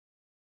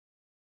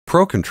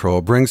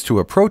ProControl brings to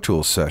a Pro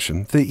Tools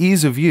session the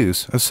ease of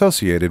use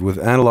associated with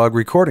analog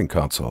recording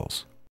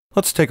consoles.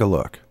 Let's take a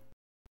look.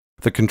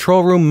 The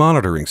Control Room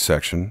Monitoring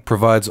section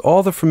provides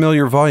all the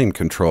familiar volume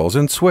controls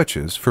and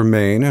switches for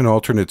main and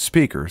alternate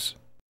speakers,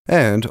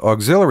 and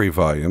auxiliary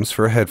volumes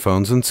for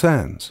headphones and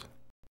sends.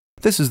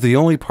 This is the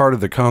only part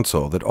of the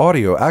console that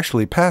audio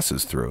actually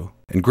passes through,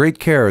 and great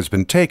care has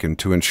been taken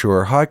to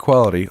ensure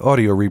high-quality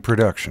audio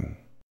reproduction.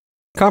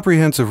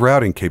 Comprehensive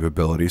routing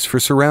capabilities for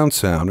surround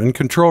sound and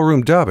control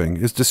room dubbing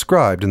is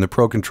described in the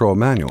ProControl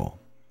manual.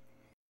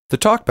 The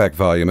talkback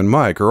volume and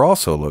mic are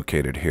also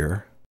located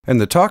here,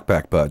 and the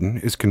talkback button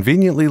is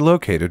conveniently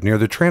located near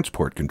the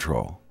transport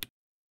control.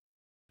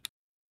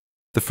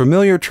 The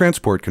familiar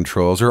transport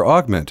controls are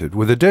augmented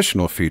with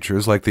additional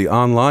features like the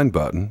online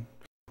button,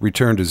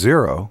 return to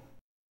zero,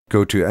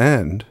 go to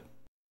end,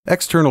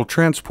 external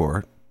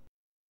transport,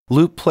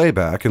 loop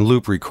playback and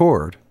loop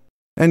record,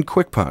 and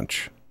quick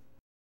punch.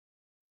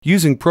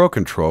 Using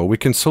ProControl, we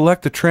can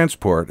select the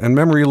transport and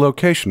memory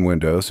location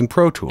windows in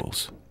Pro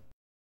Tools.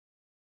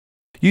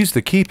 Use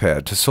the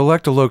keypad to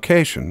select a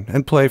location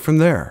and play from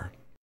there.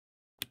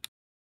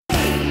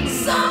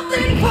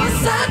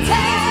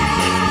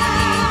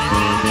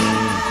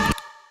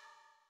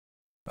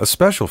 A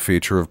special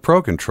feature of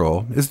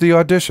ProControl is the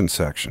audition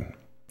section.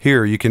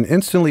 Here you can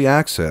instantly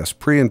access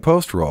pre- and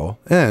post-roll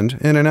and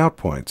in- and out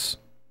points.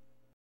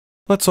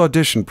 Let's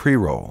audition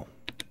pre-roll.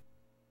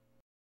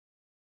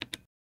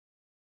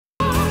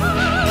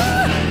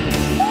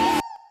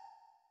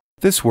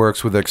 This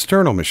works with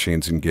external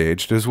machines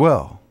engaged as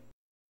well.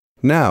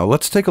 Now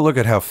let's take a look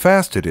at how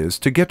fast it is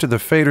to get to the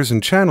faders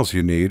and channels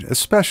you need,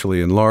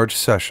 especially in large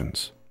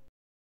sessions.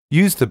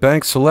 Use the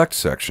Bank Select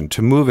section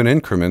to move in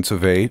increments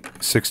of 8,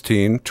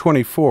 16,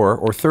 24,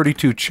 or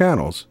 32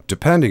 channels,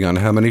 depending on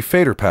how many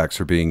fader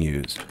packs are being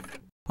used.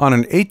 On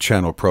an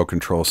 8-channel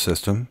ProControl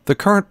system, the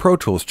current Pro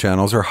Tools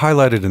channels are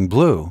highlighted in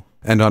blue,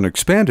 and on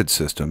expanded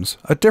systems,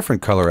 a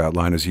different color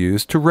outline is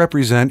used to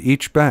represent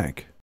each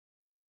bank.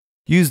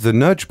 Use the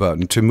nudge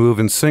button to move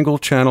in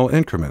single-channel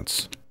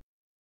increments.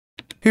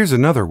 Here's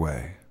another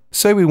way.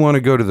 Say we want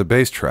to go to the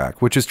bass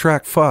track, which is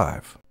track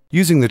 5.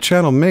 Using the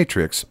channel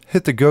matrix,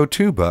 hit the Go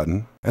To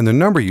button, and the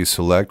number you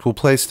select will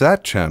place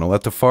that channel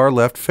at the far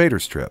left fader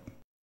strip.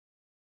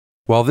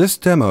 While this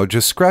demo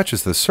just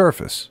scratches the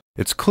surface,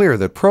 it's clear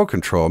that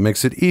ProControl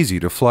makes it easy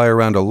to fly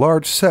around a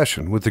large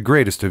session with the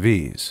greatest of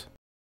ease.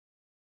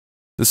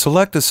 The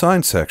Select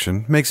Assign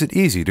section makes it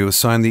easy to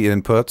assign the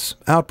inputs,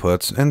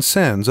 outputs, and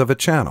sends of a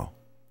channel.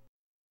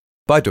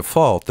 By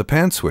default, the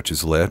pan switch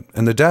is lit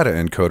and the data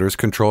encoders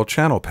control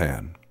channel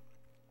pan.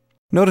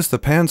 Notice the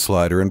pan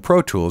slider in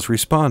Pro Tools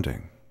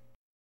responding.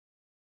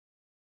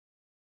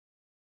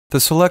 The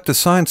Select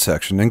Assign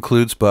section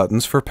includes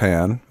buttons for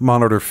pan,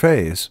 monitor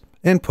phase,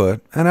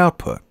 input, and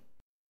output.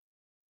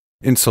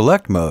 In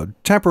select mode,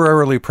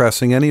 temporarily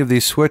pressing any of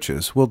these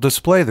switches will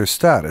display their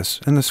status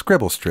in the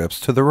scribble strips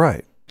to the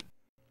right.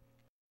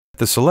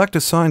 The Select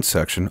Assign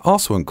section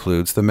also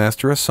includes the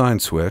Master Assign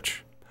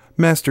switch,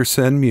 Master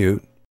Send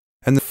Mute,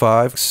 and the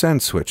 5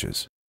 send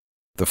switches.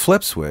 The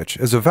flip switch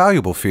is a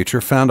valuable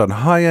feature found on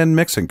high-end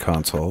mixing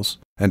consoles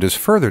and is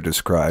further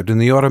described in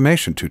the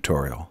automation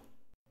tutorial.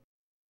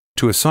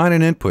 To assign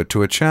an input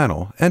to a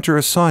channel, enter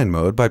Assign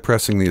mode by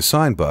pressing the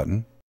Assign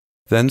button,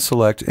 then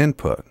select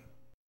Input.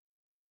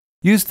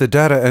 Use the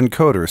data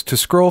encoders to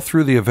scroll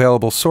through the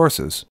available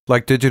sources,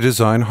 like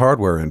Digidesign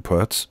hardware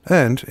inputs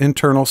and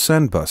internal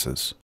send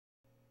buses.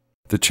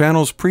 The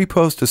channel's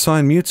pre-post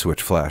assign mute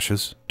switch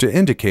flashes to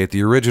indicate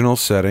the original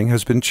setting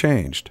has been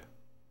changed.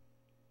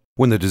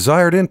 When the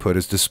desired input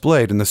is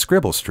displayed in the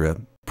scribble strip,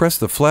 press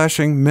the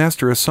flashing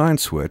Master Assign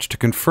switch to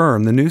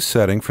confirm the new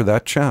setting for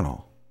that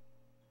channel.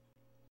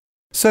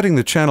 Setting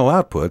the channel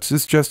outputs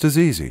is just as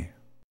easy.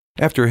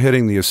 After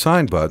hitting the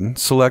Assign button,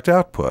 select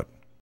Output.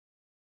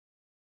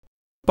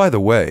 By the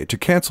way, to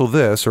cancel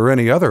this or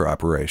any other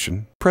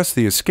operation, press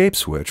the Escape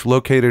switch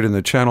located in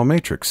the Channel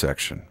Matrix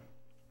section.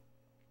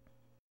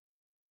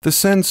 The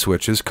send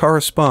switches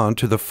correspond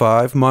to the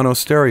 5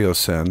 mono-stereo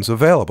sends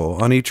available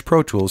on each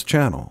Pro Tools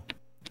channel.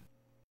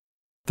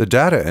 The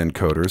data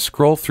encoders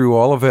scroll through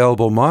all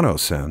available mono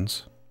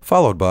sends,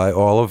 followed by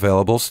all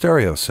available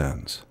stereo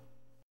sends.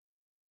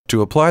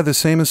 To apply the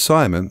same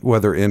assignment,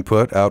 whether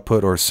input,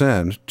 output, or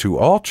send, to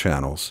all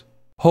channels,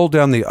 hold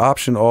down the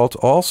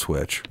Option-Alt-All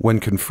switch when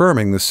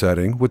confirming the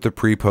setting with the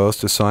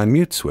pre-post assign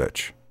mute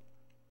switch.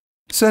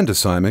 Send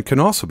assignment can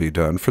also be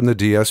done from the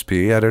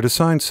DSP Edit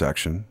Assign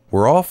section,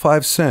 where all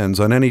 5 sends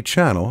on any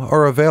channel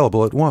are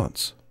available at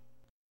once.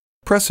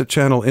 Press a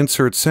channel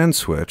Insert Send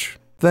switch,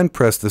 then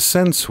press the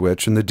Send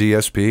switch in the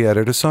DSP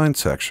Edit Assign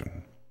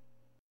section.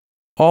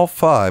 All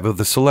 5 of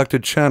the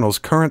selected channel's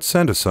current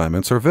send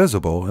assignments are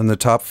visible in the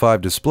top 5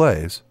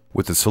 displays,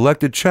 with the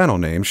selected channel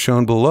name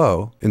shown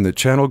below in the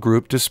channel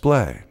group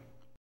display.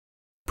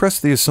 Press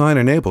the Assign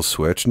Enable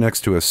switch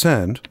next to a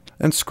send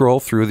and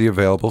scroll through the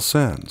available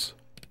sends.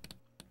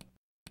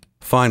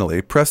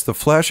 Finally, press the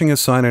flashing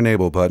Assign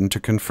Enable button to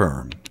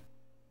confirm.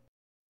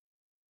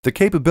 The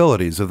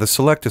capabilities of the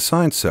Select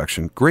Assign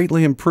section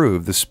greatly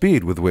improve the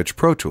speed with which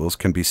Pro Tools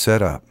can be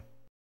set up.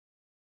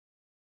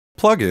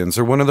 Plugins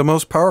are one of the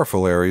most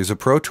powerful areas of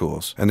Pro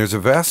Tools, and there's a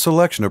vast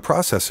selection of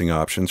processing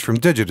options from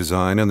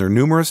Digidesign and their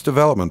numerous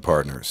development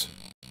partners.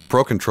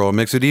 ProControl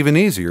makes it even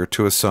easier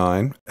to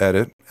assign,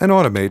 edit, and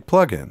automate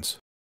plugins.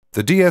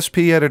 The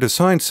DSP Edit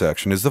Assign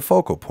section is the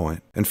focal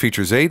point and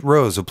features 8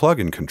 rows of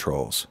plugin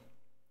controls.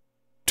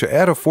 To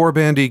add a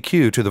 4-band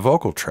EQ to the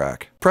vocal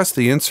track, press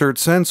the Insert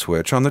Send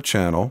switch on the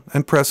channel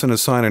and press an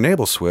Assign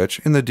Enable switch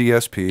in the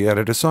DSP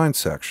Edit Assign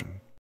section.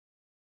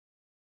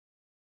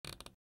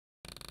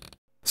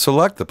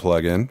 Select the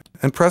plugin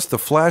and press the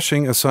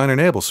flashing Assign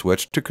Enable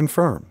switch to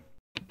confirm.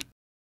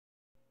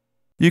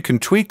 You can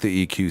tweak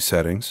the EQ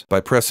settings by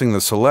pressing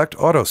the Select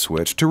Auto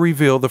switch to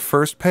reveal the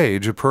first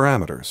page of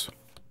parameters.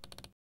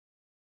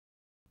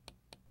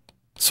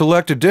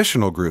 Select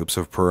additional groups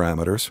of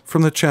parameters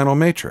from the channel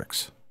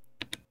matrix.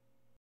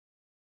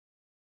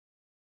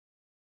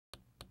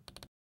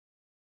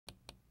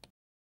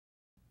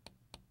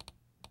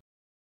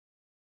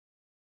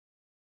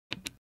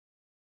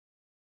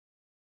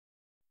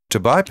 To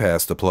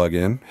bypass the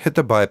plugin, hit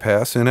the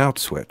Bypass In-Out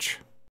switch.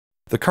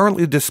 The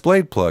currently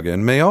displayed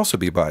plugin may also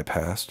be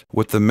bypassed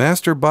with the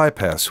Master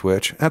Bypass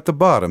switch at the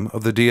bottom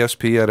of the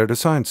DSP Edit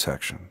Assign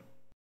section.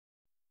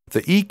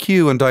 The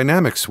EQ and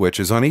dynamic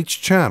switches on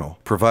each channel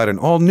provide an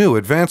all-new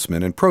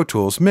advancement in Pro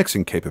Tools'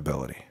 mixing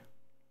capability.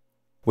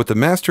 With the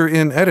Master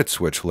In Edit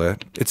switch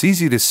lit, it's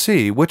easy to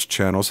see which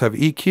channels have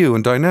EQ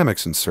and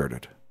dynamics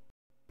inserted.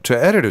 To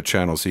edit a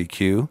channel's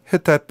EQ,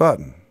 hit that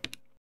button.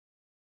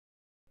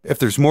 If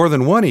there's more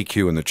than one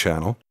EQ in the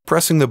channel,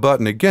 pressing the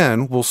button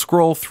again will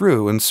scroll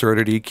through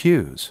inserted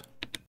EQs.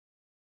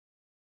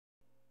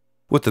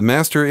 With the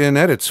Master In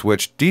Edit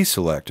switch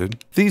deselected,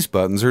 these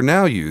buttons are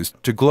now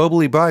used to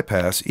globally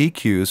bypass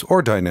EQs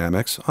or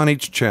dynamics on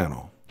each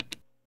channel.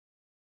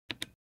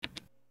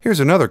 Here's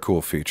another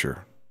cool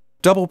feature.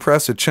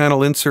 Double-press a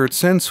Channel Insert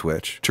Send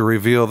switch to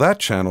reveal that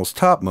channel's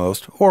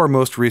topmost or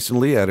most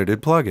recently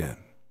edited plugin.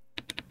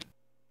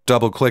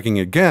 Double-clicking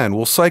again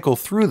will cycle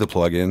through the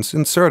plugins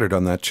inserted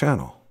on that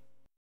channel.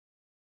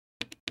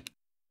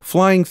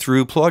 Flying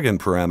through plugin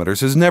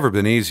parameters has never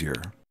been easier.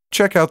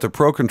 Check out the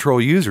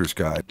ProControl User's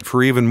Guide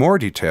for even more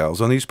details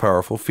on these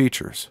powerful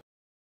features.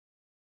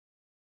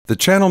 The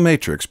Channel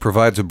Matrix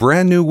provides a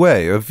brand new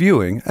way of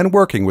viewing and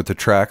working with the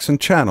tracks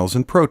and channels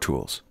in Pro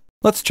Tools.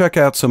 Let's check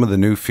out some of the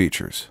new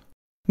features.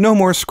 No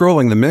more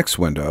scrolling the mix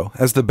window,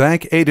 as the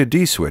bank A to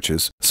D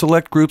switches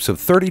select groups of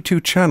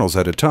 32 channels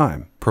at a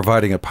time,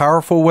 providing a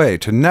powerful way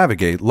to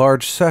navigate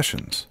large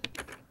sessions.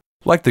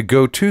 Like the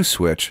Go To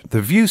switch,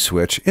 the View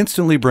switch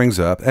instantly brings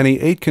up any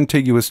 8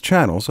 contiguous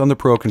channels on the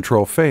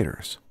ProControl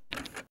faders.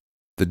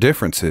 The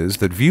difference is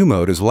that View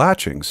mode is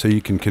latching, so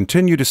you can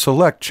continue to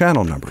select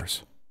channel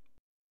numbers.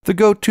 The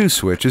Go To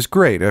switch is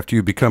great after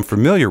you become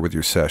familiar with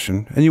your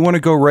session and you want to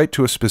go right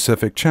to a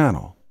specific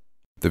channel.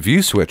 The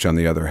View switch, on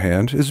the other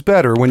hand, is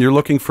better when you're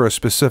looking for a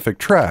specific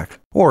track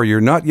or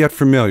you're not yet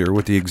familiar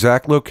with the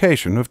exact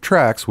location of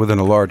tracks within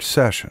a large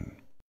session.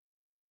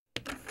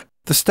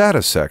 The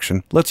Status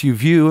section lets you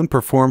view and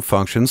perform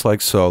functions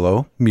like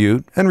solo,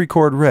 mute, and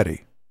record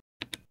ready.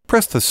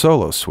 Press the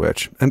Solo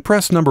switch and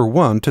press number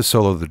 1 to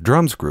solo the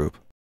drums group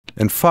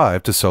and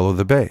 5 to solo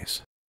the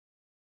bass.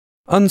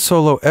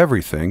 Unsolo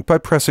everything by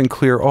pressing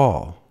Clear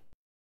All.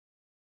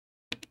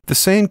 The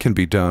same can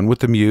be done with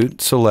the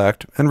Mute,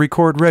 Select, and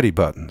Record Ready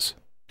buttons.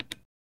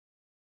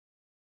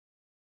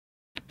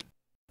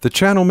 The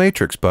Channel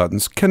Matrix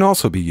buttons can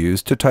also be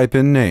used to type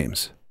in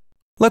names.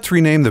 Let's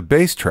rename the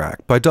bass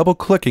track by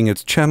double-clicking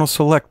its Channel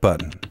Select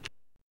button.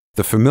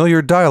 The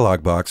familiar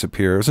dialog box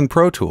appears in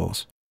Pro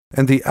Tools,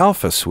 and the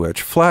Alpha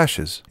switch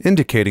flashes,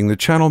 indicating the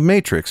Channel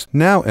Matrix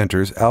now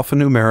enters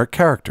alphanumeric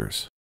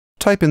characters.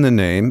 Type in the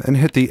name and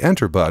hit the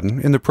Enter button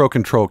in the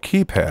ProControl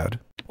keypad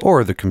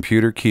or the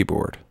computer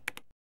keyboard.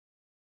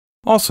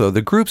 Also,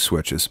 the group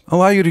switches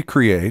allow you to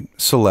create,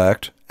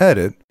 select,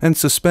 edit, and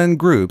suspend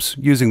groups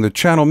using the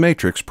Channel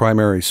Matrix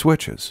primary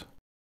switches.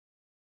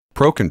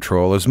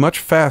 ProControl is much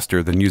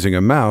faster than using a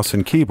mouse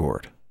and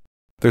keyboard.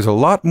 There's a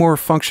lot more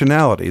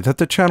functionality that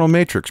the Channel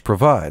Matrix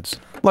provides,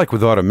 like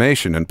with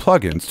automation and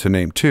plugins to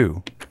name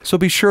 2, so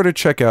be sure to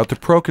check out the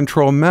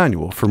ProControl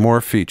manual for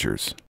more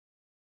features.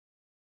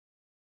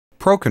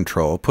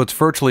 ProControl puts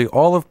virtually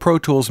all of Pro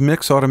Tools'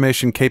 mix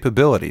automation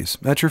capabilities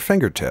at your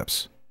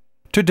fingertips.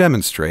 To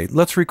demonstrate,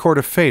 let's record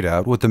a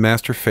fade-out with the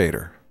Master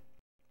Fader.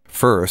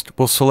 First,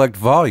 we'll select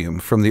Volume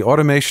from the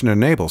Automation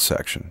Enable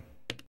section.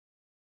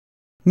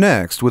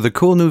 Next, with a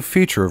cool new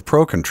feature of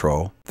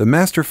ProControl, the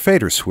Master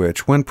Fader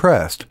switch, when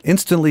pressed,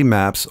 instantly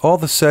maps all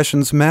the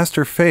session's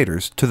master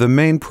faders to the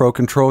main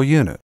ProControl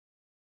unit.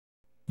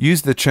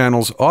 Use the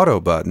channel's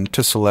Auto button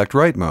to select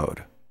Write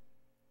mode.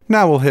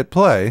 Now we'll hit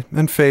play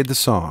and fade the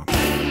song.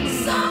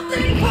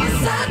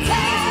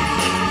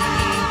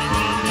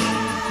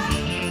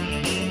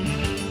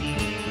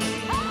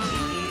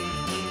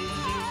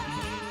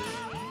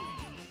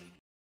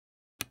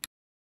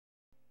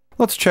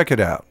 Let's check it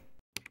out.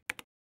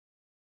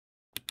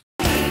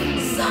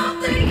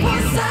 Something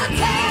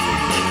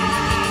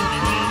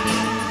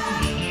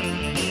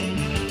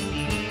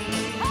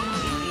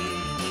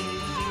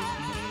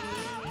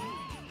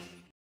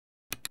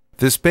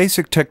This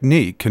basic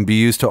technique can be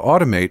used to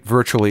automate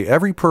virtually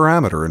every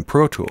parameter in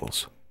Pro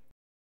Tools.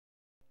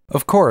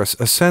 Of course,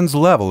 a send's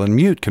level and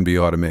mute can be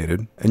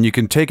automated, and you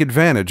can take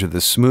advantage of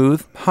the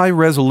smooth,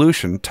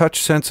 high-resolution,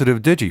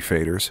 touch-sensitive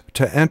digifaders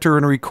to enter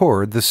and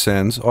record the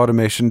send's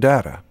automation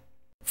data.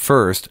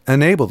 First,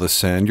 enable the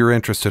send you're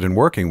interested in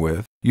working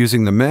with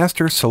using the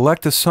Master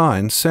Select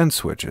Assign send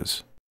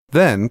switches.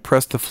 Then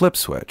press the flip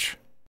switch.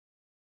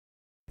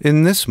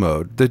 In this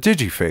mode, the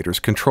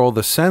digifaders control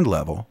the send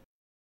level,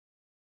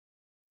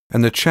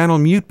 and the channel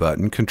mute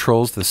button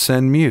controls the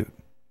send mute.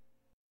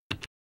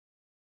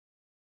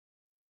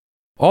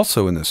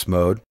 Also in this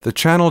mode, the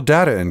channel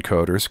data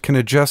encoders can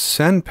adjust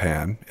send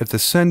pan if the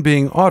send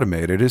being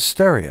automated is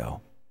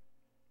stereo.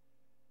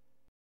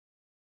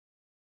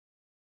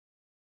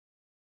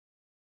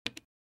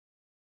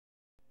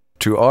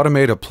 To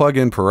automate a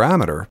plugin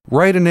parameter,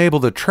 right-enable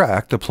the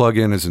track the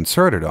plugin is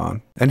inserted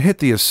on and hit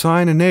the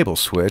Assign Enable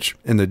switch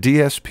in the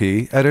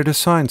DSP Edit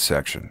Assign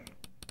section.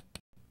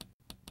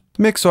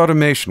 Mix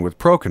automation with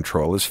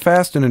ProControl is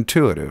fast and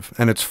intuitive,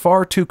 and it's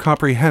far too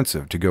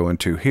comprehensive to go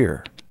into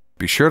here.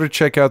 Be sure to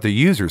check out the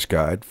user's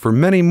guide for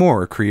many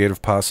more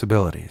creative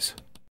possibilities.